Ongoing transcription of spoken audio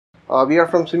We are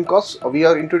from SIEMCAS. We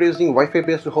are introducing Wi-Fi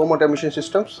based home automation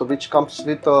systems, which comes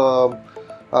with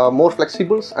more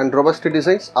flexible and robust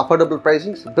designs, affordable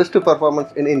pricings, best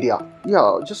performance in India.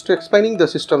 Yeah, just explaining the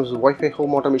systems, Wi-Fi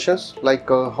home automations, like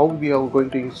how we are going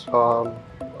to use,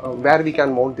 where we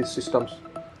can mount these systems.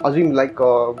 Assume like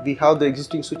we have the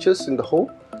existing switches in the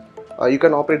home. You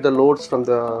can operate the loads from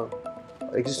the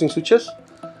existing switches.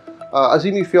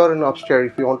 Assume if you are in upstairs,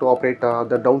 if you want to operate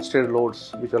the downstairs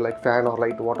loads, which are like fan or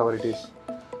light, whatever it is.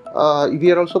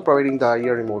 We are also providing the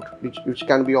ear remote, which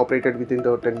can be operated within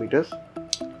the 10 meters.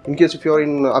 In case if you are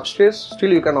in upstairs,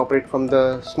 still you can operate from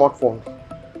the smartphone.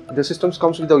 The system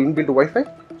comes with the inbuilt Wi-Fi,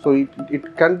 so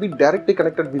it can be directly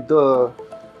connected with the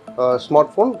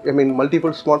smartphone. I mean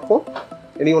multiple smartphone.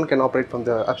 Anyone can operate from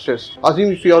the upstairs.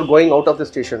 Assume if you are going out of the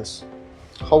stations,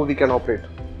 how we can operate.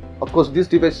 Of course, this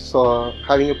device is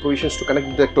having a provisions to connect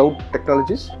with the cloud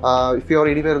technologies. If you are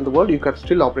anywhere in the world, you can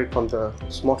still operate from the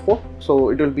smartphone. So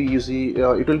it will be easy.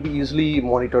 It will be easily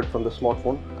monitored from the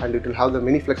smartphone, and it will have the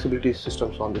many flexibility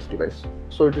systems on this device.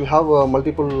 So it will have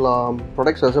multiple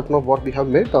products as of now. What we have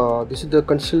made. This is the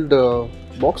concealed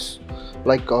box,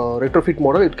 like retrofit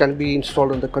model. It can be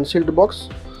installed on the concealed box.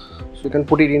 So you can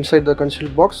put it inside the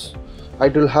concealed box.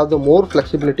 It will have the more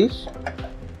flexibilities.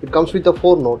 It comes with the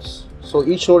 4 nodes. So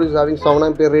each node is having 7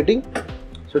 ampere rating.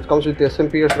 So it comes with the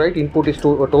SIEMCAS, right? Input is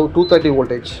 230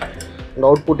 voltage and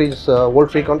output is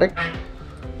volt free contact.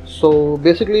 So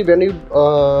basically when you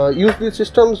use these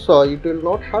systems, it will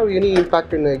not have any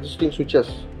impact in the existing switches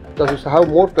because it have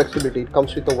more flexibility. It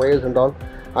comes with the wires and all,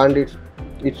 and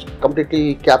it's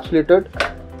completely encapsulated,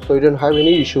 so you don't have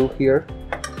any issue here.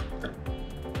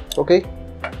 Okay,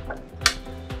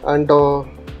 and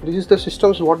this is the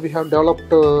systems what we have developed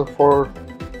for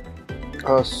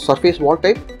surface wall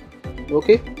type.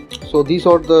 Okay, so these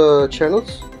are the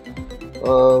channels,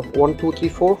 1 2 3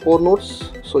 4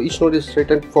 nodes. So each node is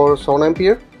rated for 7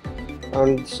 ampere,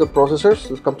 and it's the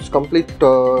processors. It's complete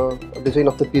design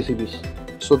of the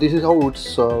PCBs. So this is how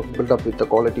it's built up with the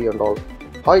quality and all.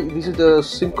 Hi, this is the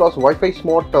SIEMCAS WiFi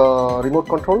Smart remote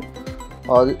control.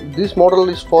 This model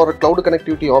is for cloud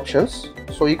connectivity options,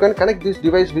 so you can connect this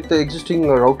device with the existing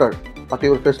router at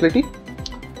your facility.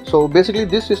 So basically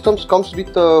this system comes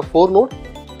with 4 node,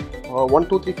 1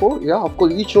 2 3 4. Yeah, of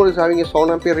course each node is having a 7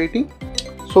 ampere rating,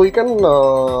 so you can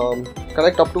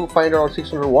connect up to 500 or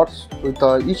 600 watts with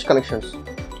each connections.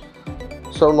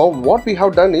 So now what we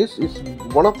have done is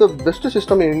one of the best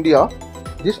system in India.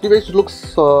 This device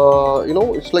looks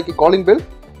it's like a calling bell.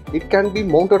 It can be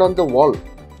mounted on the wall.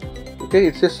 Okay,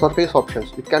 it says surface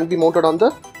options. It can be mounted on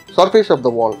the surface of the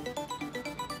wall.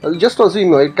 Just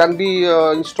assume it can be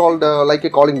installed like a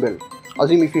calling bell.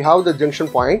 Assume if you have the junction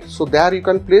point, so there you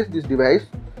can place this device.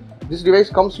 This device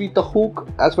comes with a hook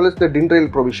as well as the DIN rail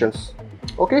provisions.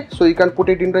 Okay, so you can put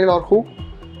a DIN rail or hook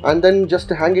and then just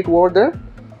hang it over there,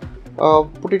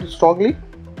 put it strongly,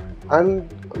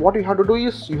 and what you have to do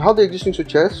is you have the existing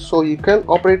switches, so you can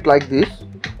operate like this.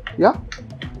 Yeah,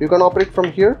 you can operate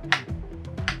from here.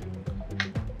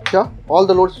 Yeah, all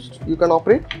the loads you can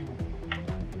operate,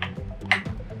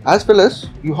 as well as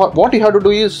what you have to do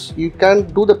is you can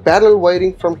do the parallel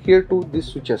wiring from here to these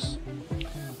switches.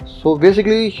 So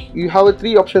basically you have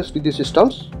 3 options with these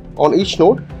systems. On each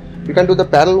node you can do the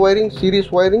parallel wiring,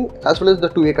 series wiring, as well as the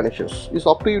 2-way connections. It's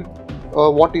up to you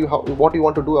what you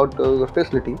want to do at your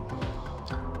facility.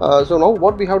 So now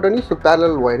what we have done is the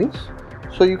parallel wirings.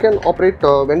 So you can operate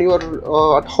when you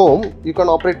are at home, you can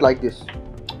operate like this.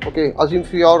 Okay, assume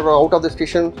if you are out of the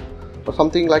station or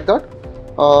something like that,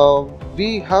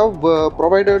 we have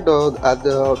provided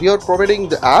we are providing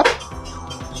the app.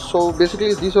 So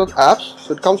basically these are apps.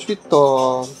 So it comes with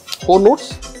 4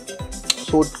 nodes,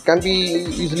 so it can be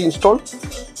easily installed.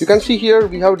 You can see here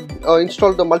we have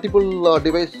installed the multiple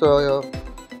device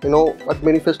at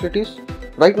many facilities.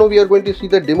 Right now we are going to see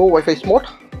the demo Wi-Fi Smart.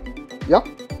 Yeah,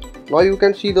 now you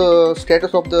can see the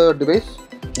status of the device.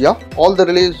 Yeah, all the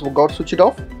relays got switched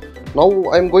off. Now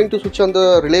I am going to switch on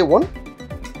the relay 1.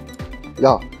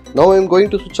 Yeah, now I am going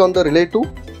to switch on the relay 2.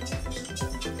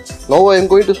 Now I am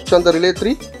going to switch on the relay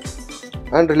 3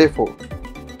 and relay 4.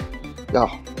 Yeah,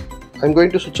 I am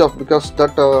going to switch off because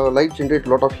that light generates a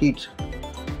lot of heat.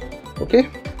 Okay,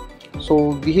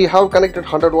 so we have connected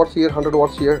 100 watts here, 100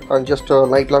 watts here, and just a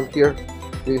night lamp here.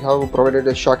 We have provided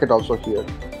a socket also here.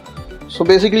 So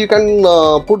basically you can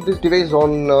put this device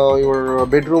on your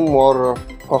bedroom or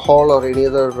a hall or any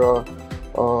other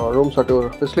rooms at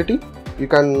your facility. You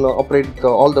can operate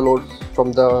all the loads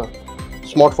from the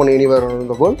smartphone anywhere around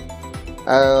the world.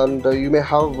 And you may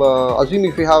have, assume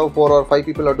if you have 4 or 5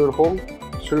 people at your home,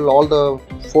 still all the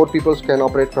 4 people can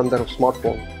operate from their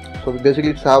smartphone. So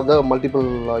basically it's have the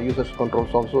multiple users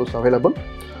controls also is available.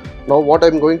 Now what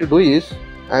I'm going to do is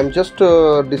I'm just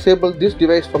disable this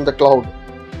device from the cloud.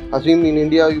 Assume in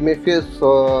India you may face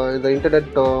the internet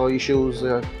issues.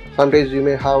 Sometimes you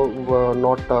may have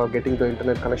not getting the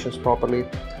internet connections properly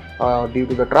due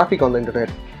to the traffic on the internet.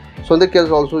 So in that case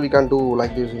also we can do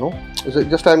like this,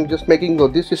 I'm just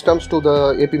making these systems to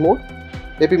the AP mode.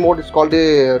 AP mode is called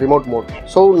a remote mode.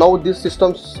 So now this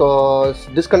systems is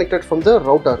disconnected from the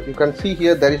router. You can see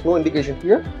here there is no indication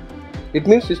here. It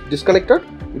means it's disconnected.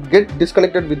 It get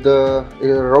disconnected with the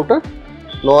router.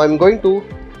 Now I'm going to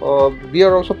we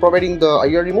are also providing the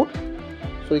IR remote,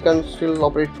 so you can still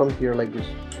operate from here like this.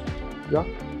 Yeah,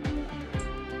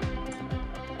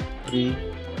 3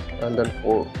 and then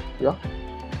 4. Yeah,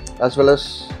 as well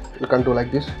as you can do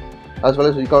like this. As well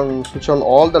as you can switch on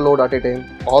all the load at a time.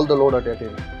 All the load at a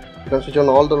time. You can switch on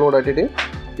all the load at a time.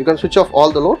 You can switch off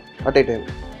all the load at a time.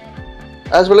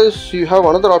 As well as you have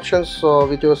another options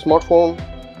with your smartphone.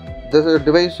 The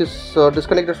device is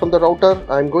disconnected from the router.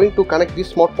 I am going to connect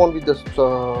this smartphone with this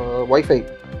Wi-Fi.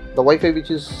 The Wi-Fi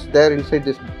which is there inside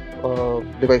this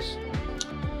device.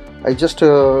 I just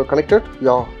connected.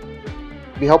 Yeah,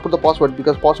 we have put the password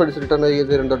because password is written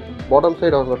either on the bottom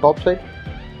side or the top side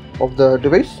of the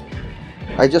device.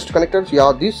 I just connected.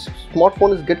 Yeah, this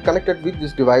smartphone is get connected with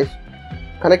this device,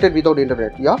 connected without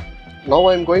internet. Yeah, now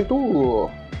I am going to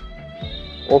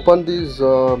open this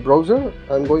browser.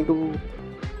 I am going to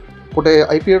put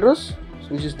a IP address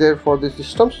which is there for these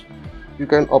systems. You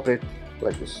can operate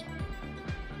like this.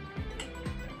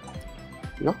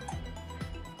 Yeah.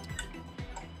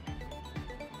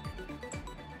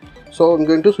 So I'm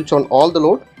going to switch on all the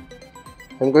load.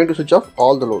 I'm going to switch off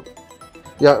all the load.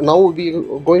 Yeah, now we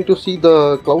are going to see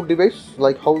the cloud device,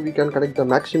 like how we can connect the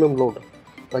maximum load.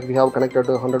 Like we have connected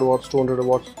 100 watts, 200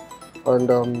 watts and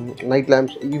night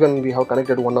lamps. Even we have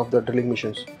connected one of the drilling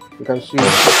machines. You can see, you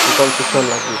can switch on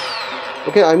like this.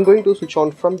 Okay, I'm going to switch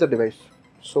on from the device.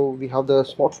 So we have the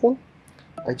smartphone.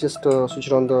 I just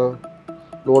switched on the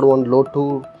load 1, load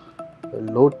 2,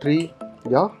 load 3,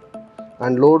 yeah,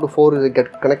 and load 4 is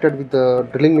get connected with the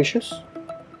drilling machines.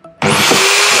 Yeah.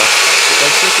 You can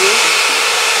see here.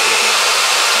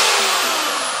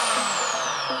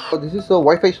 So this is a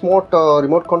Wi-Fi Smart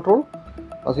remote control.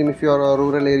 Assume if you are a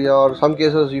rural area, or some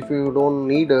cases if you don't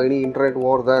need any internet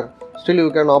over there, still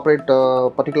you can operate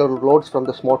particular loads from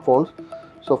the smartphones.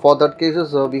 So for that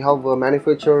cases we have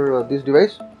manufactured this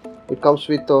device. It comes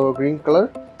with green color.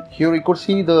 Here you could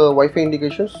see the Wi-Fi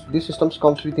indications. This systems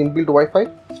comes with inbuilt Wi-Fi.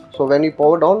 So when you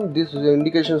power on, these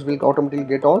indications will automatically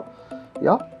get on.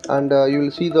 Yeah, and you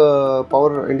will see the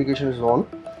power indication is on.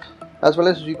 As well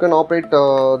as you can operate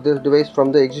this device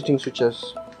from the existing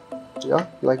switches. Yeah,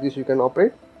 like this you can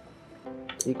operate.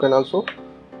 You can also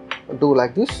do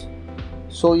like this.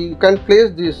 So you can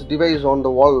place this device on the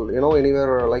wall,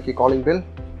 anywhere like a calling bell.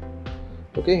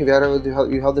 Okay, wherever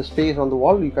you have the space on the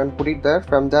wall, you can put it there.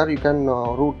 From there you can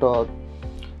route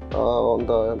on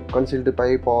the concealed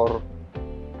pipe or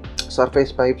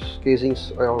surface pipes,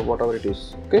 casings or whatever it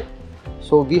is. Okay,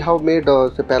 so we have made a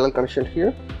parallel connection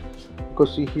here. You can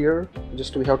see here,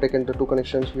 just we have taken the two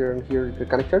connections here and here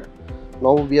connected.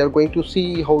 Now we are going to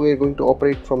see how we are going to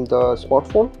operate from the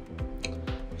smartphone.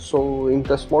 So in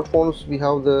the smartphones we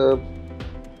have the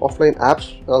offline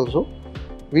apps also.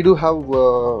 We do have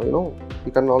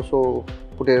you can also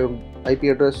put a IP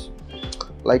address,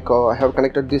 like I have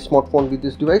connected this smartphone with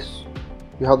this device.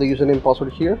 You have the username,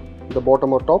 password here, the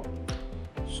bottom or top.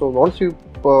 So once you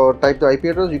type the IP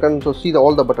address, you can see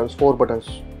all the buttons, 4 buttons.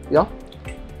 Yeah,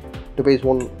 device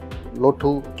 1, load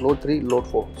 2, load 3, load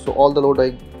 4. So all the load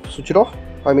I switch it off.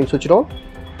 Switch it on.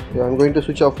 Yeah, I'm going to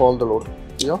switch off all the load.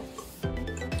 Yeah,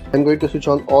 I'm going to switch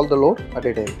on all the load at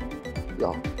a time.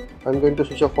 Yeah, I'm going to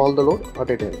switch off all the load at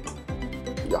a time.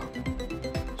 Yeah.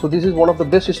 So this is one of the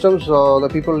best systems the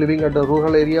people living at the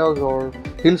rural areas or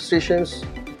hill stations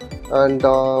and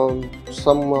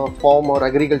some farm or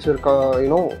agriculture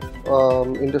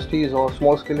industries or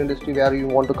small scale industry where you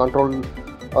want to control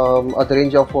at the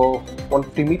range of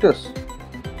 150 meters.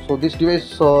 So this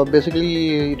device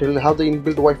basically it will have the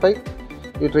inbuilt Wi-Fi.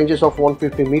 It ranges of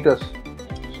 150 meters.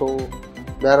 So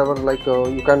wherever like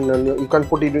you can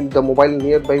put it in the mobile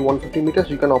nearby 150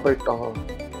 meters, you can operate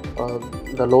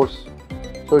the loads.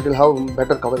 So it will have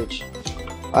better coverage.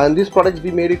 And this product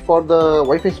we made it for the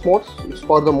Wi-Fi Smarts. It's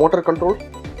for the motor control.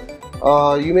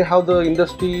 You may have the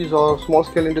industries or small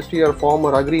scale industry or farm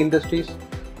or agri industries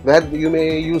where you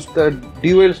may use the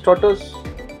dual starters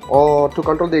or to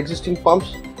control the existing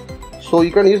pumps. So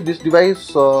you can use this device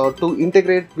to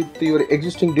integrate with your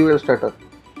existing dual starter.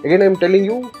 Again, I am telling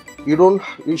you,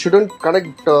 you shouldn't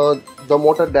connect the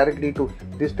motor directly to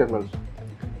these terminals.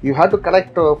 You have to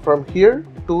connect from here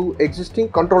to existing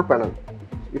control panel.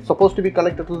 It's supposed to be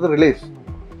connected to the relays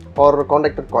or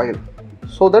contactor coil,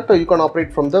 so that you can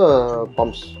operate from the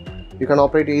pumps. You can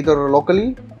operate either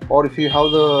locally, or if you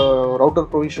have the router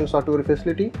provisions at your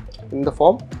facility in the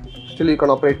farm, still you can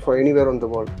operate for anywhere on the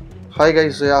world. Hi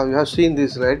guys, yeah, you have seen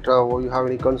this, right? You have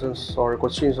any concerns or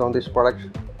questions on this product?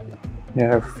 Yeah,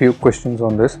 I have a few questions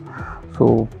on this.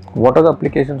 So what are the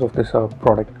applications of this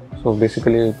product? So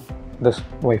basically this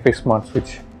Wi-Fi Smart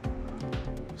Switch.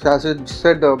 So as I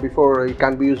said before, it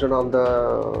can be used on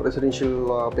the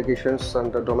residential applications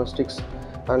and the domestics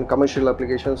and commercial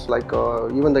applications, like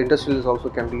even the industrials also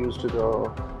can be used to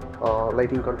the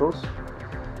lighting controls.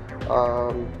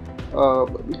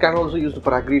 It can also be used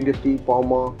for agri industry,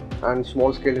 pharma and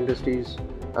small scale industries,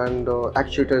 and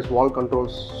actuators, wall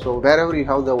controls. So wherever you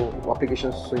have the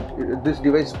applications, this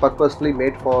device is purposely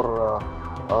made for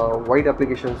wide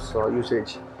applications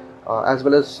usage. As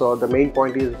well as the main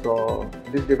point is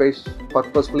this device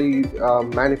purposely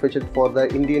manufactured for the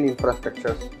Indian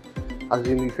infrastructures. As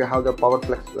in, if you have the power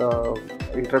flex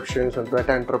interruptions and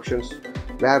data interruptions,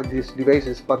 where this device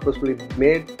is purposely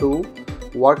made to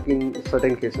work in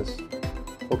certain cases.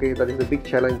 Okay, that is a big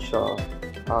challenge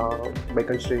by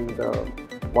considering the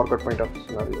market point of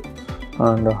scenario.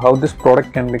 And how this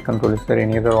product can be controlled? Is there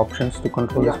any other options to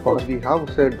control this product? We have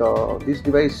said this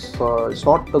device is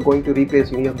not going to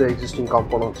replace any of the existing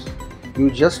components. You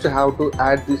just have to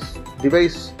add this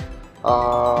device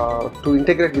to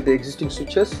integrate with the existing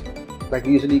switches. Like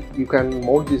usually you can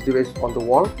mount this device on the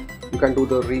wall. You can do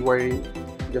the rewiring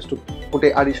just to put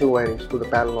additional wirings to the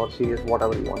panel or series,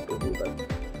 whatever you want to do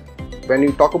that. When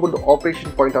you talk about the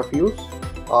operation point of view,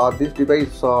 this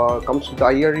device comes with the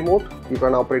IR remote. You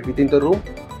can operate within the room.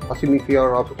 Assume if you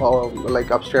are like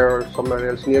upstairs or somewhere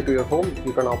else near to your home,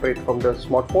 you can operate from the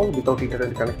smartphone without internet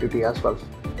connectivity as well.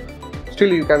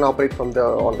 Still, you can operate from the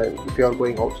online. If you are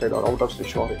going outside or out of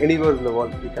station or anywhere in the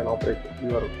world, you can operate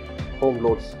your home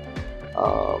loads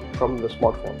from the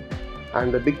smartphone.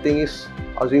 And the big thing is,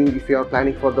 assume if you are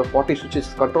planning for the 40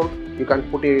 switches control, you can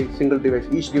put a single device,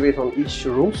 each device on each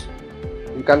rooms.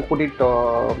 You can put it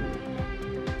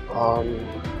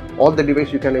all the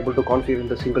device you can able to configure in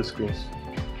the single screens.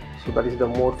 So that is the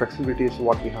more flexibility is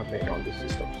what we have made on these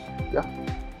systems. Yeah.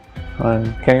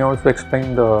 And can you also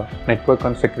explain the network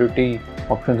and security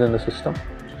options in the system?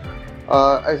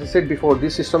 As I said before,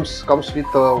 these systems comes with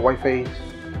Wi-Fi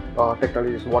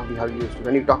technologies what we have used.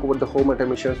 When you talk about the home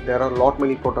automations, there are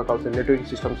many protocols and networking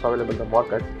systems available in the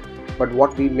market. But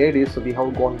what we made is we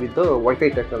have gone with the Wi-Fi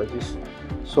technologies.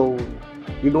 So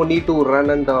you don't need to run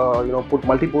and put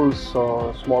multiple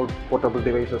small portable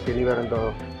devices anywhere in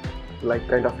the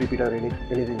kind of repeater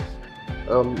anything.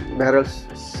 Whereas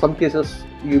some cases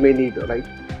you may need, right,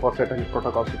 for certain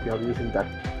protocols if you are using that.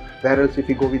 Whereas if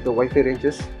you go with the Wi-Fi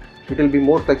ranges, it will be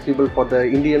more flexible for the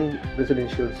Indian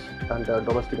residentials and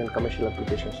domestic and commercial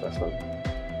applications as well.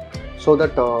 So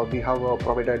that we have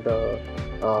provided the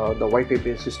Wi-Fi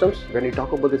based systems. When you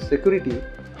talk about the security,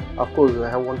 of course,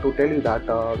 I want to tell you that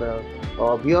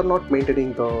we are not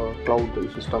maintaining the cloud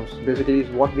systems. Basically,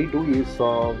 what we do is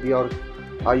we are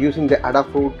using the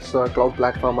Adafruit's cloud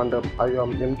platform and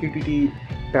MQTT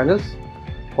panels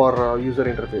for user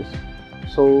interface.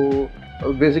 So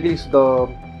basically, the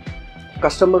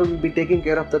customer will be taking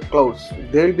care of the clouds.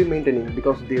 They will be maintaining,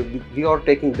 because we are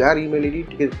taking their email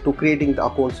ID to creating the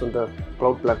accounts on the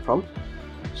cloud platform.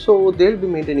 So they will be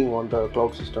maintaining on the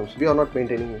cloud systems. We are not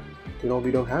maintaining.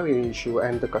 We don't have any issue,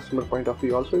 and the customer point of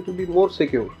view also it will be more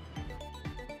secure.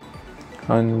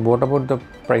 And what about the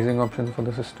pricing options for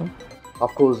the system?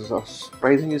 Of course,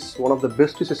 pricing is one of the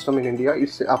best system in India.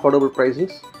 It's affordable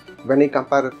pricings when you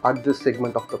compare at this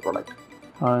segment of the product.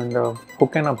 And who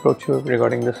can approach you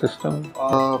regarding the system?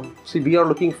 See, we are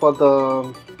looking for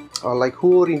the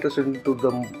who are interested into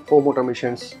the home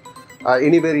automations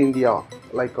anywhere in India.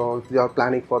 Like if they are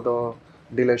planning for the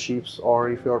dealerships, or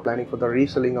if you are planning for the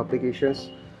reselling applications,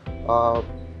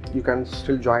 you can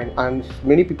still join. And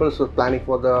many people are planning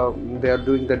for they are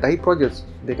doing the dye projects,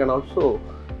 they can also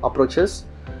approach us.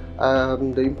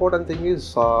 The important thing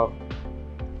is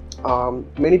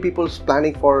many people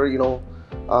planning for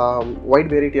wide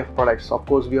variety of products. Of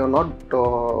course, we are not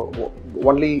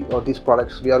only these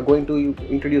products. We are going to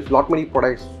introduce many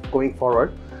products going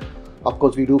forward. Of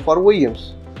course, we do for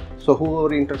OEMs. So who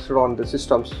are interested on the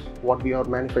systems what we are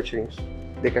manufacturing,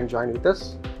 they can join with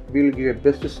us. We will give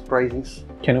best pricings.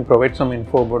 Can you provide some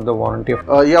info about the warranty?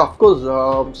 Yeah, of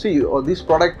course. See, this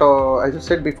product, as I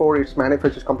said before, it's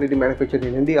completely manufactured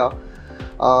in India.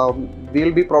 We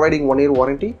will be providing 1 year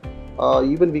warranty.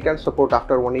 even we can support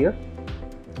after 1 year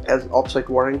as offsite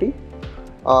warranty.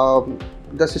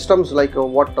 The systems like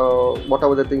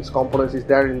whatever the things components is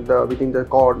there in the within the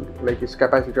cord, like its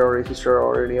capacitor, resistor,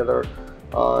 or any other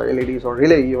LEDs or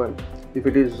relay, even if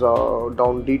it is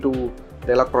down due to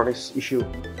the electronics issue,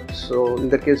 so in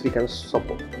that case we can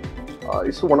support.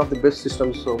 It's one of the best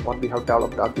systems what we have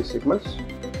developed at these segments,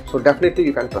 so definitely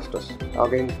you can trust us.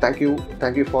 Again, thank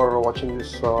you for watching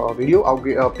this video.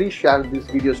 Please share these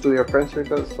videos to your friends,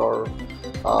 circles, or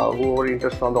who are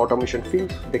interested on the automation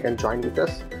field. They can join with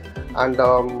us. And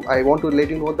I want to let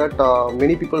you know that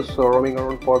many people are roaming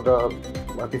around for the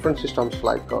different systems,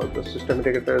 like the system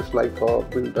integrators, like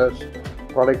builders,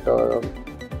 product,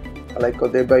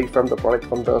 they buy from the product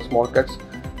from the small cuts,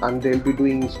 and they'll be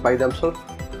doing it by themselves,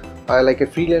 like a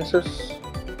freelancers.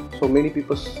 So many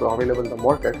people are available in the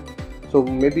market. So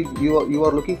maybe you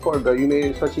are looking for you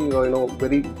may searching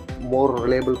very more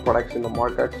reliable products in the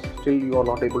market. Still you are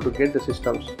not able to get the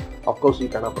systems. Of course you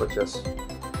can approach us.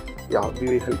 Yeah, we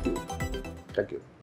will help you. Thank you.